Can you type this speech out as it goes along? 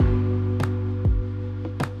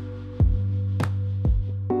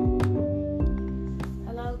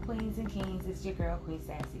girl, Queen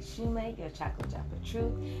Sassy Shoemake, your chocolate drop of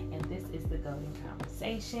truth, and this is the Golden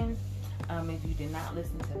Conversation. If you did not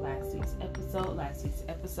listen to last week's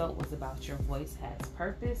episode was about your voice has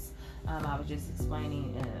purpose. I was just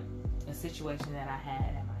explaining a situation that I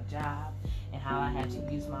had at my job and how I had to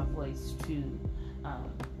use my voice to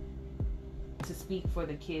speak for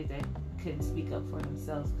the kids that couldn't speak up for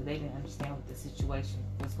themselves because they didn't understand what the situation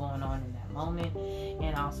was going on in that moment,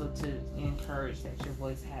 and also to encourage that your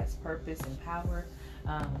voice has purpose and power.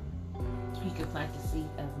 You can plant the seed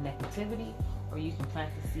of negativity, or you can plant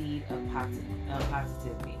the seed of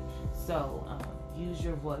positivity. So use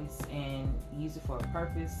your voice and use it for a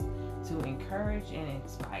purpose to encourage and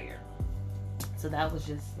inspire. So that was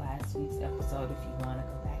just last week's episode. If you want to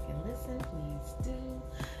go back and listen, please do.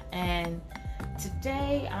 And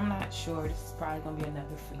today, I'm not sure, this is probably going to be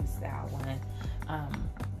another freestyle one,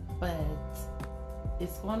 but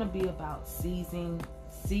it's going to be about seizing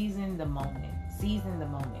the moment.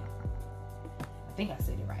 I think I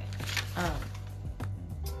said it right.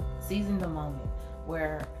 Seizing the moment,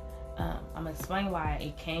 where I'm going to explain why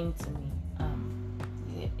it came to me.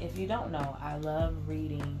 If you don't know, I love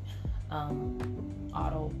reading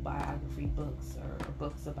autobiography books or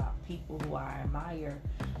books about people who I admire,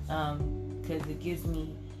 because it gives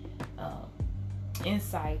me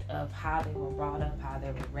insight of how they were brought up, how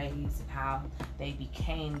they were raised, and how they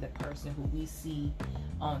became the person who we see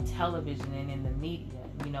on television and in the media.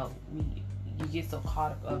 You know, you get so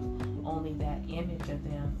caught up of only that image of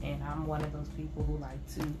them, and I'm one of those people who like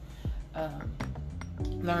to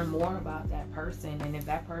learn more about that person, and if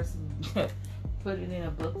that person put it in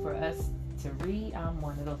a book for us to read, I'm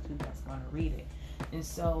one of those people that's going to read it. And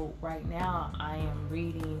so right now I am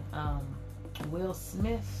reading Will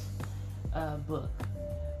Smith's book,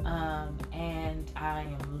 and I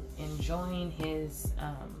am enjoying his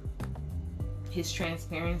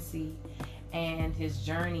transparency and his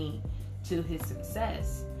journey to his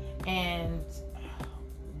success. And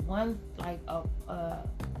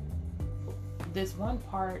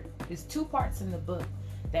there's two parts in the book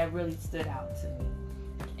that really stood out to me.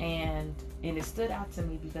 And it stood out to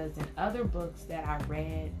me because in other books that I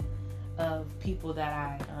read of people that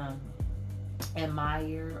I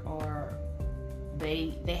admire, or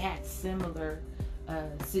they had similar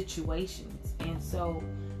situations. And so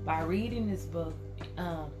by reading this book,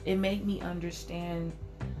 it made me understand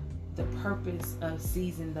the purpose of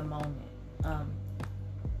seizing the moment.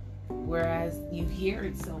 Whereas you hear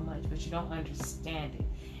it so much, but you don't understand it.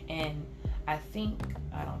 And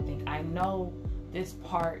I know this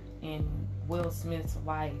part in Will Smith's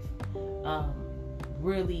life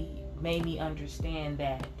really made me understand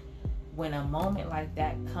that when a moment like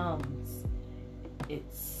that comes,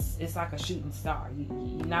 it's like a shooting star.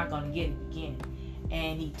 You're not going to get it again.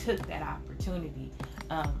 And he took that opportunity.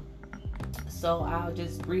 So I'll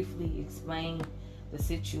just briefly explain the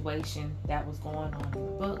situation that was going on in the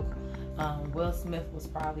book. Will Smith was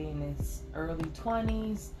probably in his early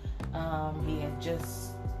 20s. He had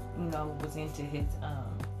just, was into his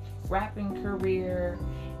rapping career,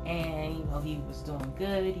 and he was doing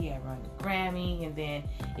good. He had run the Grammy, and then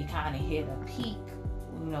it kind of hit a peak,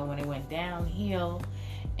 when it went downhill,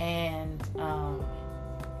 and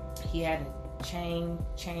he had to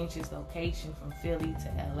change his location from Philly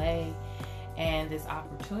to LA. And this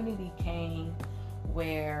opportunity came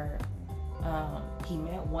where he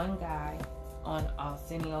met one guy on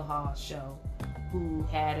Arsenio Hall's show who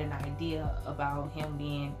had an idea about him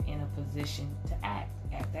being in a position to act.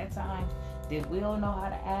 At that time, did Will know how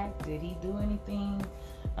to act? Did he do anything,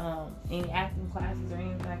 any acting classes or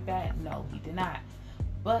anything like that? No, he did not.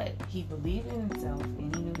 But he believed in himself,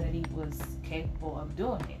 and he knew that he was capable of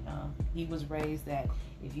doing it. He was raised that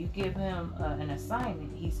if you give him an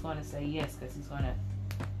assignment, he's going to say yes, because he's going to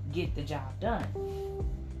get the job done.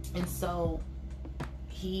 And so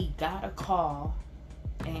he got a call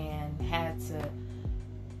and had to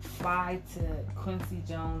fly to Quincy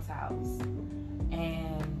Jones' house.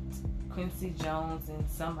 And Quincy Jones and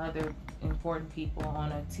some other important people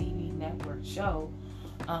on a TV network show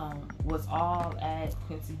was all at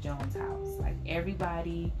Quincy Jones' house. Like,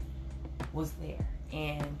 everybody was there.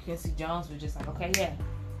 And Quincy Jones was just like, okay, yeah,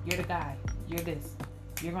 you're the guy. You're this.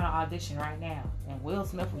 You're going to audition right now. And Will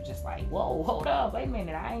Smith was just like, whoa, hold up, wait a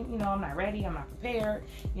minute. I'm not ready. I'm not prepared.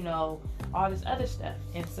 All this other stuff.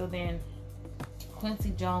 And so then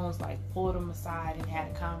Quincy Jones pulled him aside and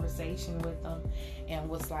had a conversation with him and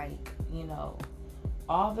was like,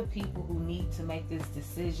 all the people who need to make this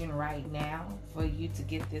decision right now for you to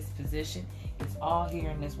get this position, it's all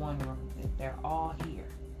here in this one room. They're all here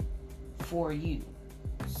for you.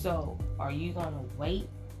 So are you going to wait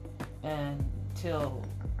until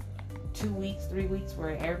 2 weeks, 3 weeks,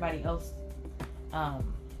 where everybody else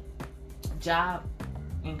job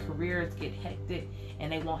and careers get hectic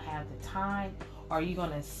and they won't have the time? Or are you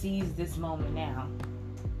gonna seize this moment now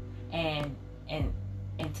and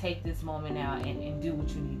take this moment now and do what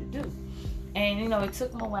you need to do? And it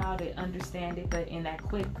took him a while to understand it, but in that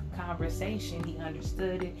quick conversation, he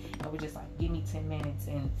understood it and was just like, give me 10 minutes.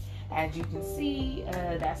 And as you can see,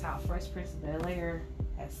 that's how Fresh Prince of Bel-Air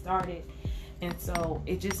has started. And so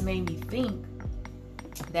it just made me think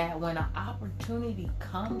that when an opportunity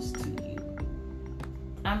comes to you,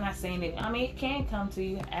 I'm not saying it, it can come to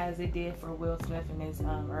you as it did for Will Smith in his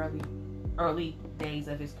early days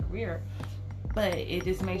of his career, but it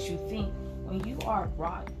just makes you think, when you are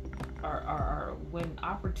brought or when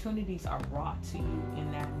opportunities are brought to you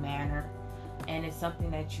in that manner and it's something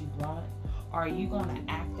that you want, are you going to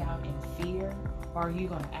act out in fear, or are you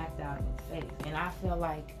going to act out in faith? And I feel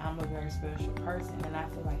like I'm a very spiritual person, and I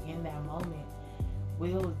feel like in that moment,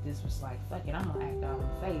 Will just was like, fuck it, I'm going to act out in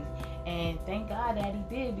faith. And thank God that he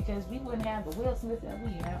did, because we wouldn't have the Will Smith that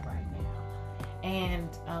we have right now.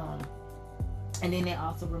 And then it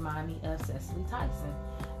also reminded me of Cicely Tyson.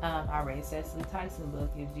 I read Cicely Tyson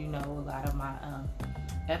book. If you know, a lot of my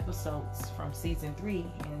episodes from season 3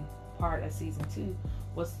 and part of season 2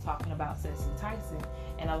 was talking about Cicely Tyson.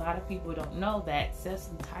 And a lot of people don't know that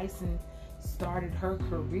Cicely Tyson started her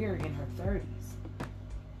career in her 30s.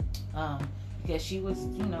 Because she was,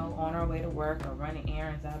 on her way to work or running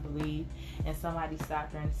errands, I believe, and somebody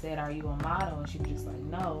stopped her and said, "Are you a model?" And she was just like,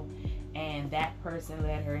 "No." And that person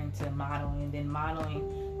led her into modeling, and then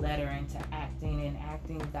modeling led her into acting, and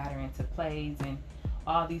acting got her into plays and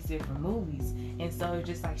all these different movies. And so it's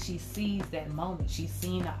just like she sees that moment. She's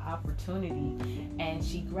seen an opportunity and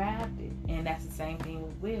she grabbed it. And that's the same thing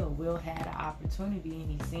with Will. Will had an opportunity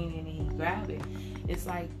and he seen it and he grabbed it. It's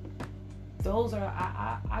like, those are,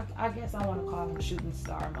 I guess I want to call them shooting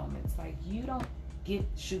star moments. Like, you don't get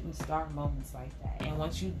shooting star moments like that. And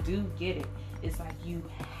once you do get it, it's like you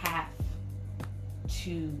have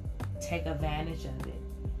to take advantage of it.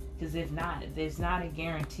 Because if not, there's not a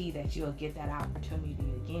guarantee that you'll get that opportunity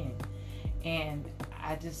again. And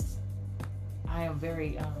I am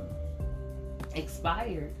very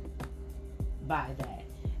inspired by that.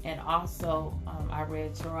 And also, I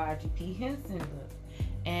read Taraji P. Henson book.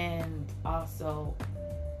 And also,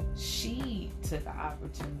 she took an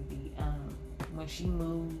opportunity when she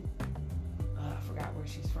moved. I forgot where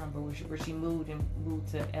she's from, but where she moved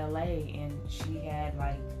to LA, and she had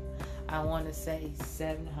like, I want to say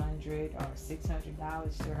 $700 or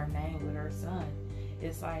 $600 to her name with her son.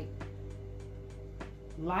 It's like,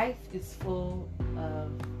 life is full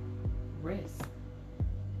of risk.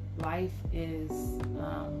 Life is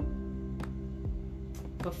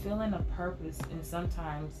fulfilling a purpose, and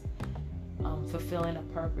sometimes fulfilling a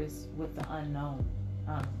purpose with the unknown.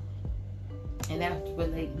 And that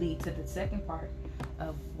would lead to the second part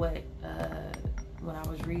of what, when I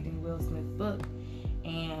was reading Will Smith's book,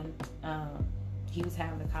 and he was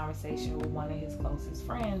having a conversation with one of his closest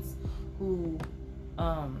friends who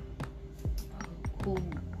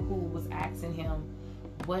was asking him,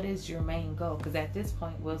 what is your main goal? Because at this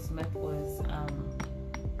point, Will Smith was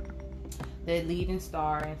the leading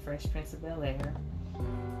star in Fresh Prince of Bel-Air.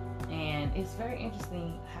 And it's very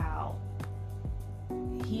interesting how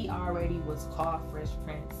he already was called Fresh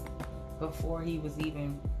Prince before he was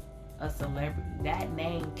even a celebrity. That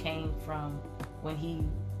name came from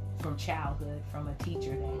from childhood, from a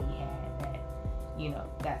teacher that he had,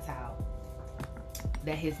 that, that's how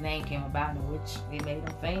that his name came about, in which it made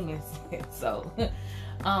him famous. So,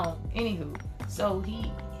 anywho, so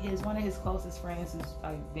one of his closest friends who's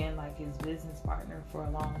like been like his business partner for a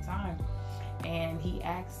long time, and he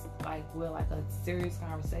asked Will a serious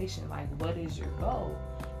conversation, like, what is your goal?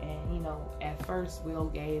 And at first Will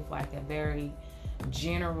gave a very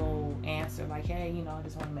general answer, like, hey, I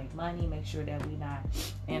just want to make money, make sure that we're not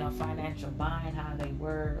in a financial bind, how they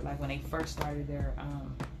were like when they first started their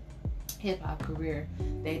hip-hop career.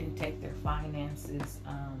 They didn't take their finances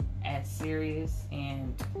as serious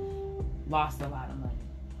and lost a lot of money.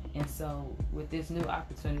 And so with this new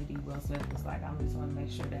opportunity, Will Smith was like, I'm just want to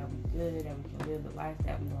make sure that we're good, that we can live the life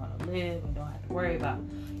that we want to live and don't have to worry about,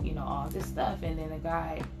 all this stuff. And then the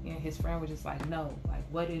guy, his friend was just like, no,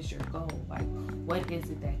 what is your goal? What is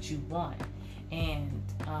it that you want? And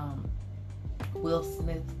Will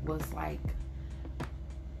Smith was like,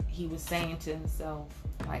 he was saying to himself,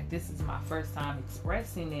 this is my first time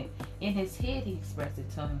expressing it. In his head, he expressed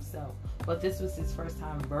it to himself, but this was his first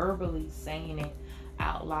time verbally saying it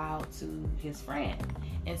out loud to his friend.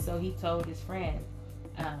 And so he told his friend,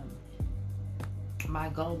 my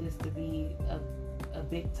goal is to be a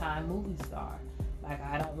big time movie star. Like,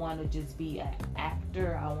 I don't want to just be an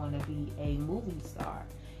actor. I want to be a movie star.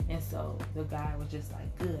 And so the guy was just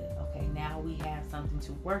like, good. Okay, now we have something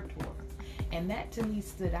to work towards. And that to me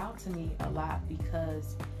stood out to me a lot,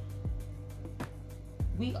 because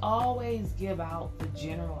we always give out the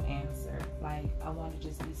general answer. Like, I want to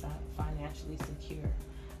just be financially secure.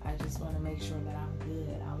 I just want to make sure that I'm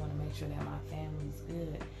good. I want to make sure that my family's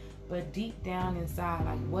good. But deep down inside,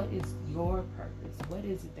 like, what is your purpose? What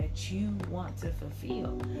is it that you want to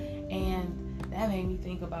fulfill? And that made me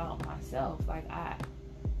think about myself. Like, I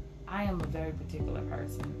am a very particular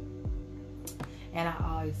person. And I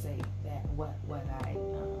always say that what I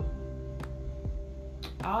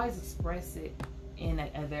always express it in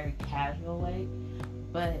a very casual way.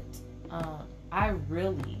 But I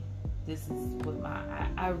really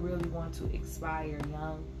want to inspire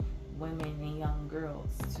young women and young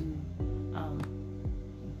girls to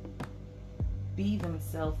be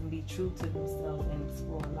themselves and be true to themselves and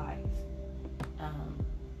explore life,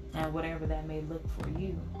 and whatever that may look for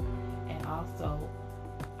you. And also,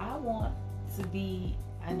 I want to be,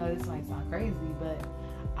 I know this might sound crazy, but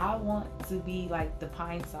I want to be like the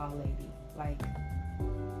Pine Sol lady, like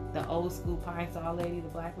the old school Pine Sol lady, the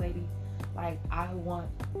black lady. Like, I want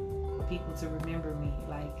people to remember me.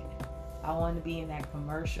 Like, I want to be in that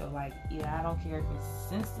commercial. Like, yeah, I don't care if it's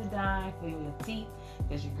Sensodyne for your teeth,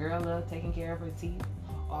 because your girl loves taking care of her teeth,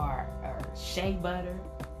 or shea butter,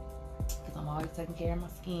 because I'm always taking care of my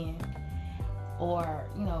skin, or,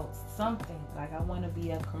 you know, something. Like, I want to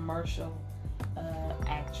be a commercial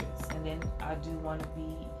actress, and then I do want to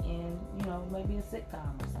be in, you know, maybe a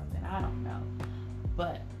sitcom or something. I don't know,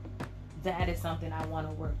 but that is something I want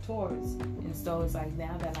to work towards. And so it's like,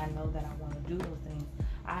 now that I know that I want to do those things,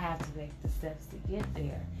 I have to take the steps to get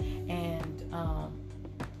there. And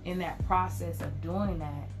in that process of doing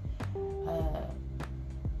that,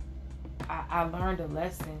 I learned a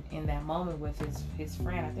lesson in that moment with his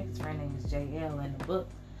friend. I think his friend name is JL in the book.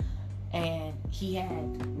 And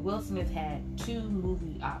Will Smith had 2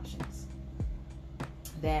 movie options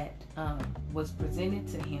that was presented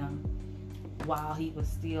to him while he was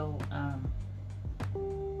still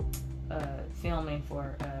filming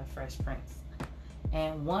for Fresh Prince.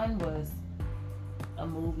 And one was a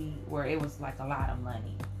movie where it was like a lot of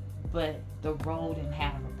money, but the role didn't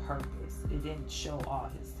have a purpose. It didn't show all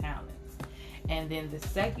his talents. And then the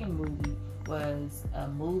second movie was a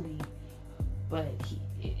movie, but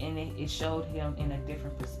it showed him in a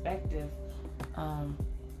different perspective,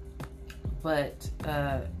 but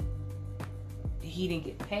he didn't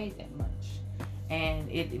get paid that much. And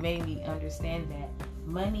it made me understand that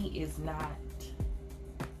money is not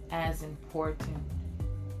as important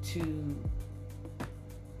to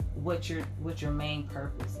what your main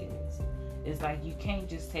purpose is. It's like, you can't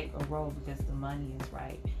just take a role because the money is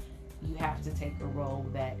right. You have to take a role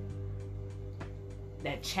that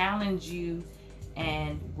challenge you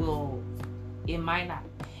and it might not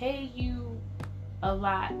pay you a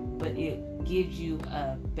lot, but it gives you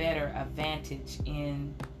a better advantage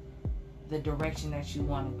in the direction that you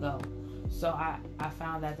want to go. So I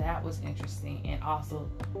found that was interesting. And also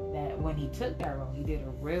that when he took that role, he did a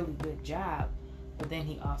really good job, but then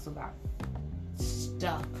he also got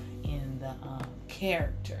stuck in the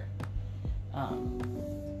character.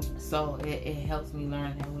 So it helps me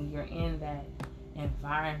learn that when you're in that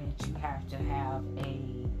environment, you have to have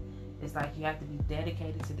it's like you have to be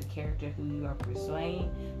dedicated to the character who you are pursuing,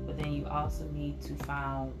 but then you also need to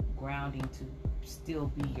find grounding to still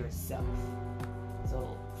be yourself.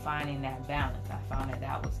 So finding that balance, I found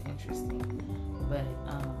that was interesting. But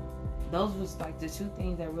those was like the 2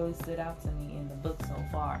 things that really stood out to me in the book so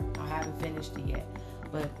far. I haven't finished it yet,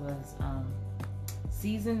 but it was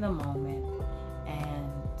seizing the moment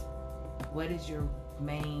and what is your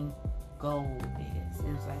main goal is.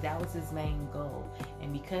 It was like that was his main goal,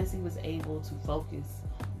 and because he was able to focus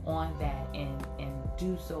on that and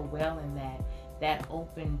do so well in that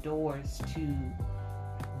opened doors to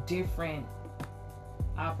different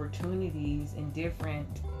opportunities and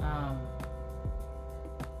different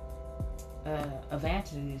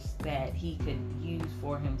advantages that he could use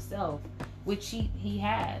for himself, which he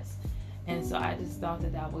has. And so I just thought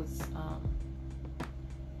that was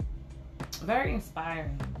very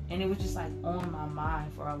inspiring, and it was just like on my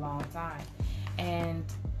mind for a long time. And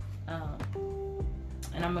I'm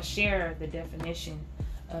gonna share the definition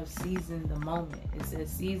of seizing the moment. It says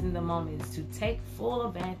seizing the moment is to take full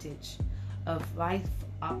advantage of life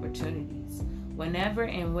opportunities whenever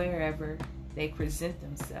and wherever they present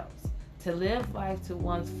themselves, to live life to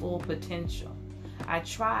one's full potential. I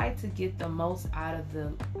try to get the most out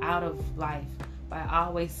of life by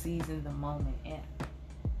always seizing the moment. And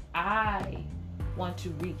I want to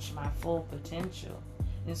reach my full potential.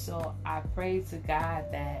 And so I pray to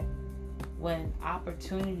God that when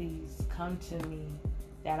opportunities come to me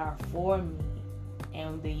that are for me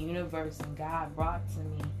and the universe and God brought to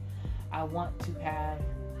me, I want to have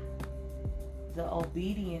the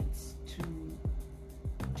obedience to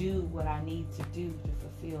do what I need to do to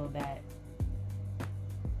fulfill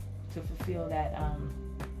that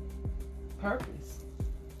purpose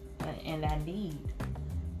and that need.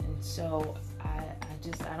 And so I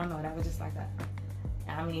don't know, that was just like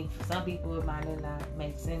I mean, for some people it might not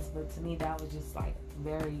make sense, but to me that was just like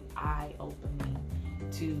very eye-opening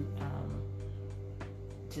to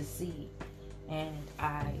see. And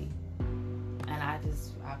I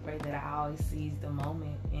pray that I always seize the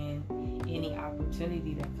moment in any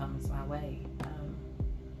opportunity that comes my way.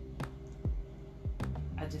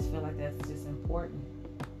 I just feel like that's just important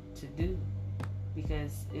to do,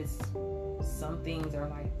 because it's some things are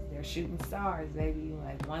like they're shooting stars, baby.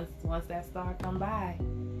 Like once that star come by,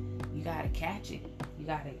 you gotta catch it. You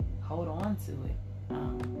gotta hold on to it,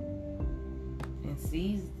 and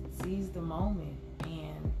seize the moment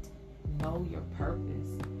and know your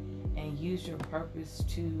purpose and use your purpose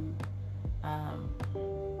to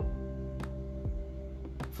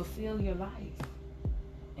fulfill your life.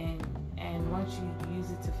 And once you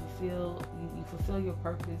use it to fulfill, you fulfill your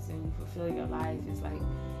purpose and you fulfill your life, it's like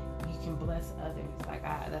you can bless others. Like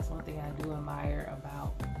that's one thing I do admire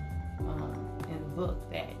about in the book,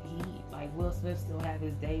 that he, like Will Smith, still have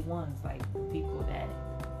his day ones, like the people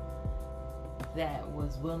that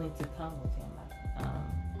was willing to come with him.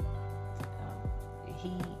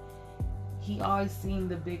 He always seen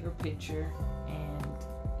the bigger picture, and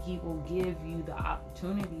he will give you the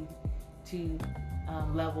opportunity to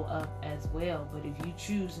level up as well. But if you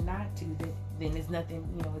choose not to, then it's nothing,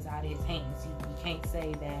 is out of his hands. You can't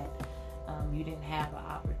say that you didn't have an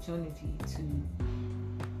opportunity to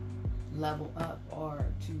level up or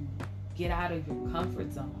to get out of your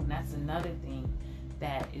comfort zone. That's another thing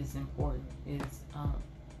that is important, is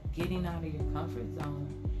getting out of your comfort zone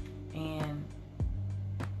and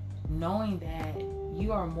knowing that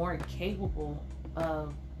you are more capable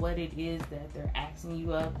of what it is that they're asking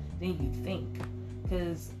you of than you think.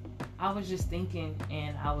 Because I was just thinking,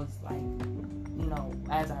 and I was like,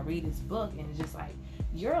 as I read this book, and it's just like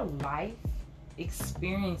your life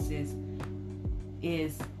experiences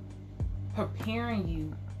is preparing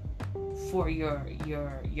you for your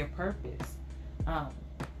purpose.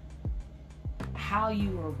 How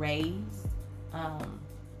you were raised,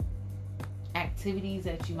 activities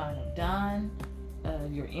that you might have done,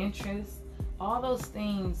 your interests, all those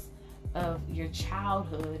things of your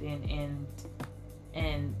childhood and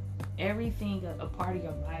everything a part of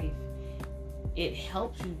your life, it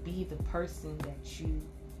helps you be the person that you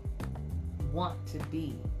want to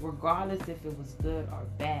be, regardless if it was good or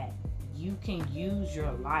bad. You can use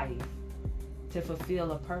your life to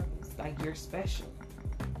fulfill a purpose. Like, you're special.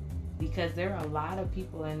 Because there are a lot of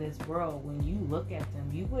people in this world, when you look at them,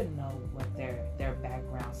 you wouldn't know what their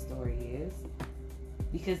background story is,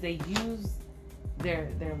 because they use their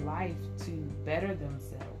life to better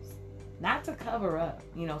themselves, not to cover up.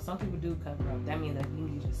 Some people do cover up. That means that you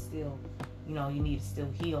need to still, you need to still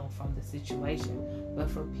heal from the situation. But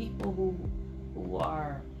for people who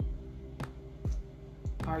are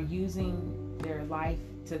using their life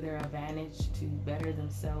to their advantage to better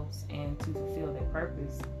themselves and to fulfill their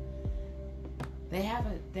purpose, they have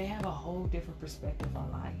a whole different perspective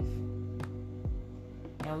on life.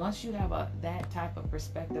 And once you have that type of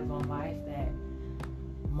perspective on life, that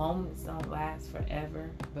moments don't last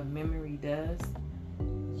forever, but memory does,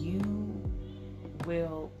 you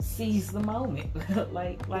will seize the moment,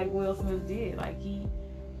 like Will Smith did. Like, he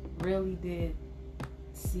really did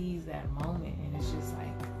seize that moment, and it's just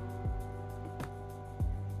like,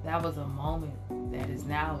 that was a moment that is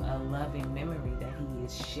now a loving memory that he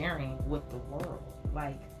is sharing with the world.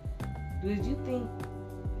 Like, did you think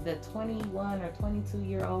the 21 or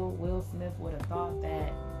 22-year-old Will Smith would have thought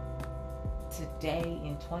that today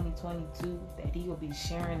in 2022 that he would be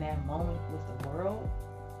sharing that moment with the world?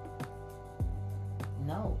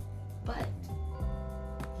 No. But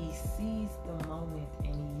he seized the moment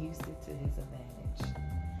and he used it to his advantage.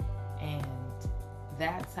 And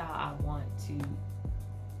that's how I want to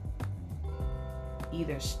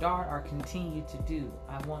either start or continue to do.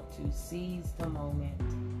 I want to seize the moment.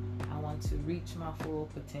 I want to reach my full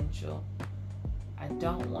potential. I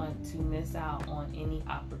don't want to miss out on any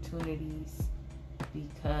opportunities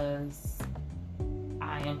because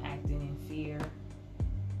I am acting in fear,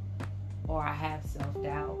 or I have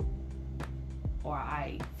self-doubt, or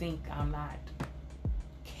I think I'm not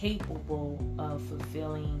capable of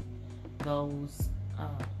fulfilling those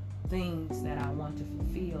things that I want to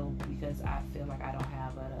fulfill because I feel like I don't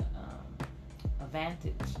have a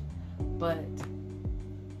advantage. But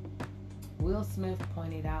Will Smith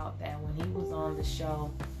pointed out that when he was on the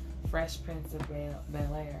show Fresh Prince of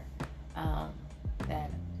Bel-Air,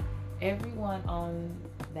 that everyone on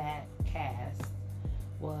that cast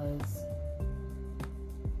was,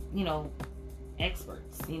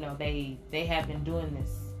 experts. They have been doing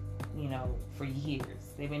this, for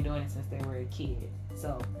years. They've been doing it since they were a kid.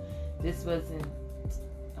 So this wasn't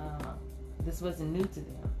new to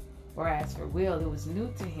them. Whereas for Will, it was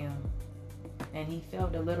new to him, and he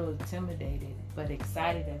felt a little intimidated but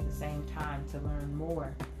excited at the same time to learn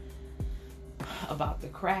more about the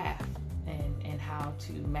craft and how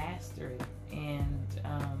to master it. And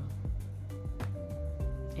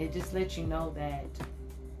it just lets you know that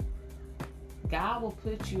God will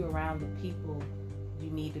put you around the people you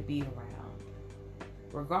need to be around.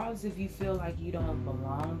 Regardless if you feel like you don't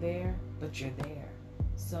belong there, but you're there.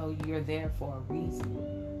 So you're there for a reason.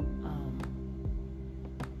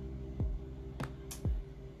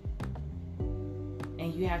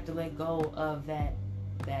 And you have to let go of that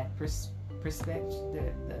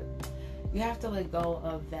perspective. You have to let go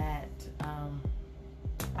of that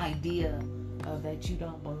idea of that you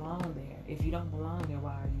don't belong there. If you don't belong there,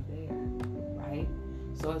 why are you there? Right?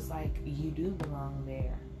 So it's like you do belong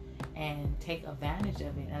there, and take advantage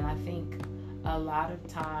of it. And I think a lot of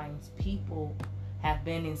times people have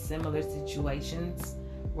been in similar situations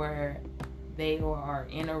where they are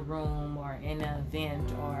in a room or in an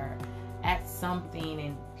event or at something,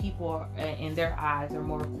 and people in their eyes are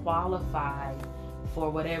more qualified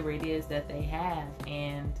for whatever it is that they have,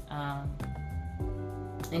 and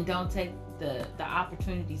don't take the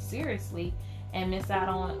opportunity seriously and miss out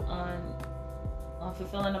on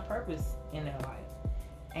fulfilling a purpose in their life.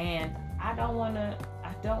 And I don't want to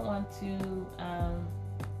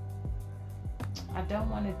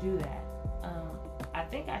do that. I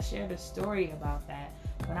think I shared a story about that.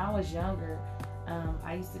 When I was younger,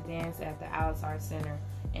 I used to dance at the Alice Art Center,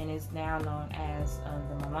 and it's now known as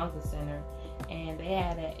the Malunga Center. And they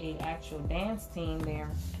had a actual dance team there,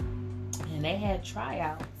 and they had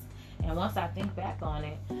tryouts. And once I think back on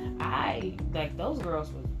it, those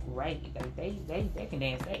girls was great. Like they can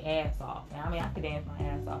dance their ass off. I mean, I could dance my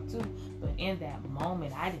ass off too, but in that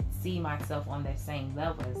moment, I didn't see myself on that same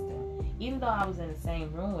level as them, even though I was in the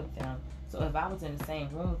same room with them. So if I was in the same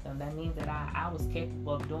room with them, that means that I was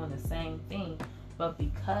capable of doing the same thing. But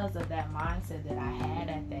because of that mindset that I had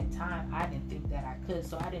at that time, I didn't think that I could.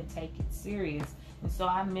 So I didn't take it serious. And so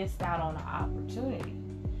I missed out on an opportunity.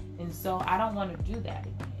 And so I don't want to do that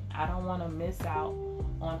again. I don't want to miss out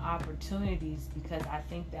on opportunities because I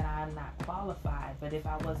think that I'm not qualified. But if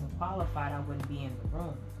I wasn't qualified, I wouldn't be in the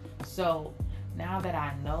room. So now that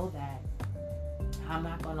I know that, I'm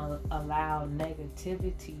not going to allow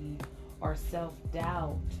negativity or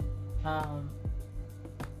self-doubt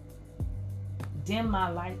dim my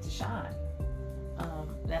light to shine.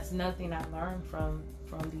 That's nothing I learned from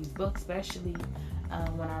these books, especially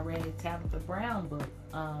when I read Tabitha Brown book.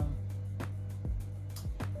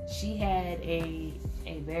 She had a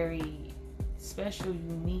very special,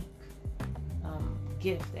 unique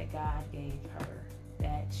gift that God gave her,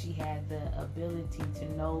 that she had the ability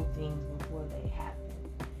to know things before they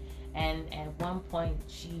happened. And at one point,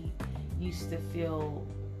 she used to feel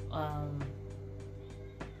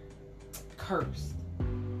cursed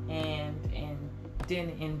and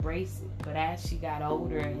didn't embrace it. But as she got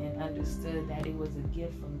older and understood that it was a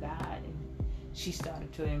gift from God, and she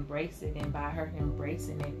started to embrace it, and by her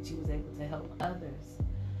embracing it, she was able to help others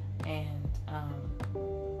and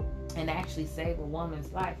actually save a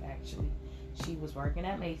woman's life. Actually, she was working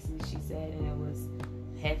at Macy's, she said, and it was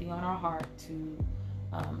heavy on her heart to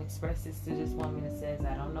express this to this woman that says,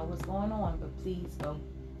 I don't know what's going on, but please go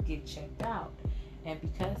get checked out. And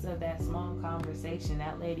because of that small conversation,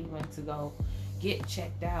 that lady went to go get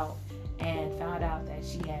checked out and found out that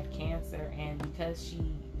she had cancer. And because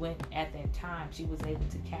she went at that time, she was able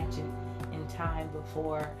to catch it in time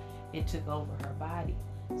before it took over her body.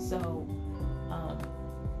 So,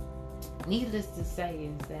 needless to say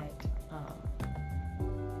is that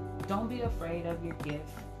don't be afraid of your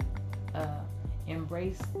gift.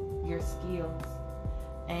 Embrace your skills,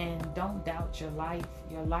 and don't doubt your life.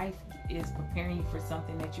 Your life is preparing you for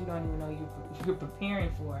something that you don't even know you're preparing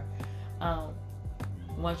for.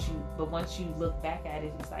 Once you look back at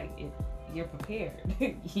it, it's like you're prepared.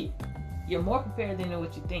 You're more prepared than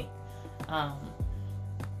what you think.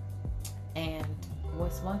 And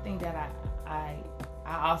what's one thing that I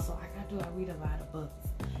read a lot of books,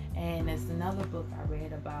 and it's another book I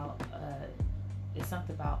read about. It's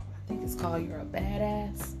something about, I think it's called You're a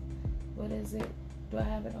Badass. What is it? Do I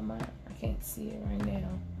have it on my? I can't see it right now.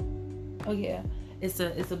 Oh yeah, it's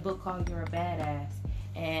a book called You're a Badass,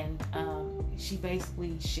 and she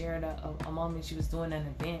basically shared a moment she was doing an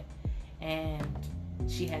event, and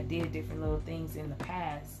she had did different little things in the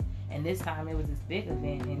past, and this time it was this big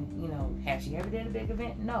event. And had she ever did a big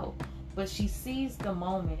event? No, but she seized the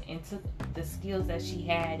moment and took the skills that she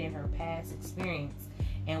had in her past experience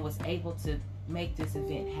and was able to make this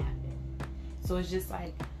event happen. So it's just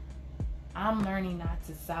like, I'm learning not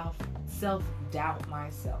to self-doubt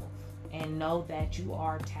myself and know that you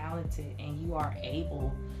are talented and you are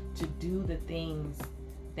able to do the things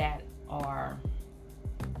that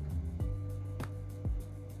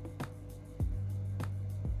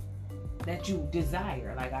you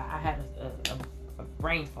desire. Like I had a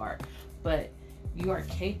brain fart, but you are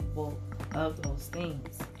capable of those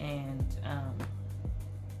things, and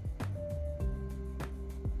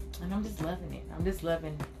I'm just loving it. I'm just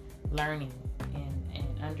loving learning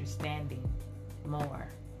and understanding more.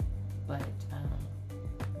 But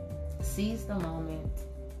seize the moment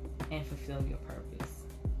and fulfill your purpose.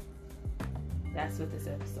 That's what this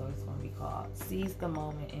episode is going to be called. Seize the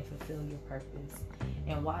moment and fulfill your purpose.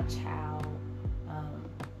 And watch how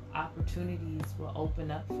opportunities will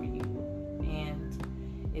open up for you.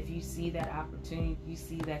 And if you see that opportunity, you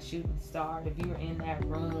see that shooting star, if you're in that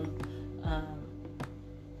room,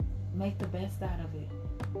 make the best out of it.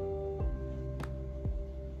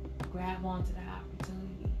 Grab onto that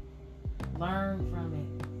opportunity. Learn from it.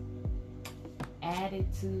 Add it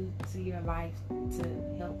to your life to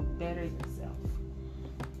help better yourself.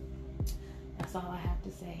 That's all I have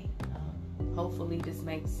to say. Hopefully this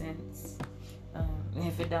makes sense.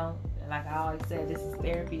 If it don't, like I always said, this is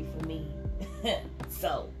therapy for me.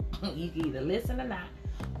 So you can either listen or not,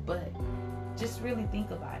 but just really think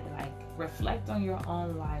about it. Like, reflect on your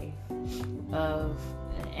own life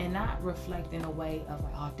and not reflect in a way of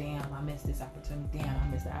like, oh damn, I missed this opportunity, damn, I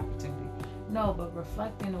missed that opportunity. No, but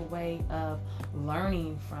reflect in a way of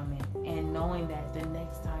learning from it and knowing that the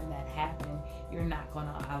next time that happened, you're not going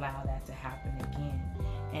to allow that to happen again,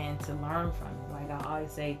 and to learn from it. Like I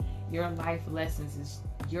always say, your life lessons is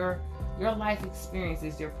your life experience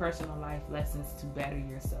is your personal life lessons to better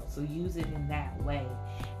yourself. So use it in that way,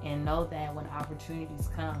 and know that when opportunities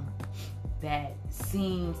come that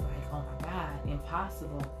seems like, oh my God,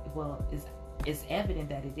 impossible, well, it's evident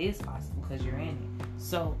that it is possible because you're in it.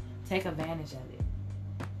 So take advantage of it.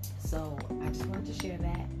 So I just wanted to share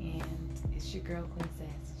that, and it's your girl Queen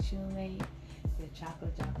Sassy Shoemate, the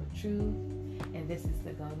Chocolate Truth, and this is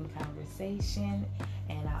the Golden Conversation.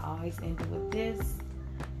 And I always end it with this: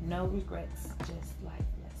 no regrets, just life.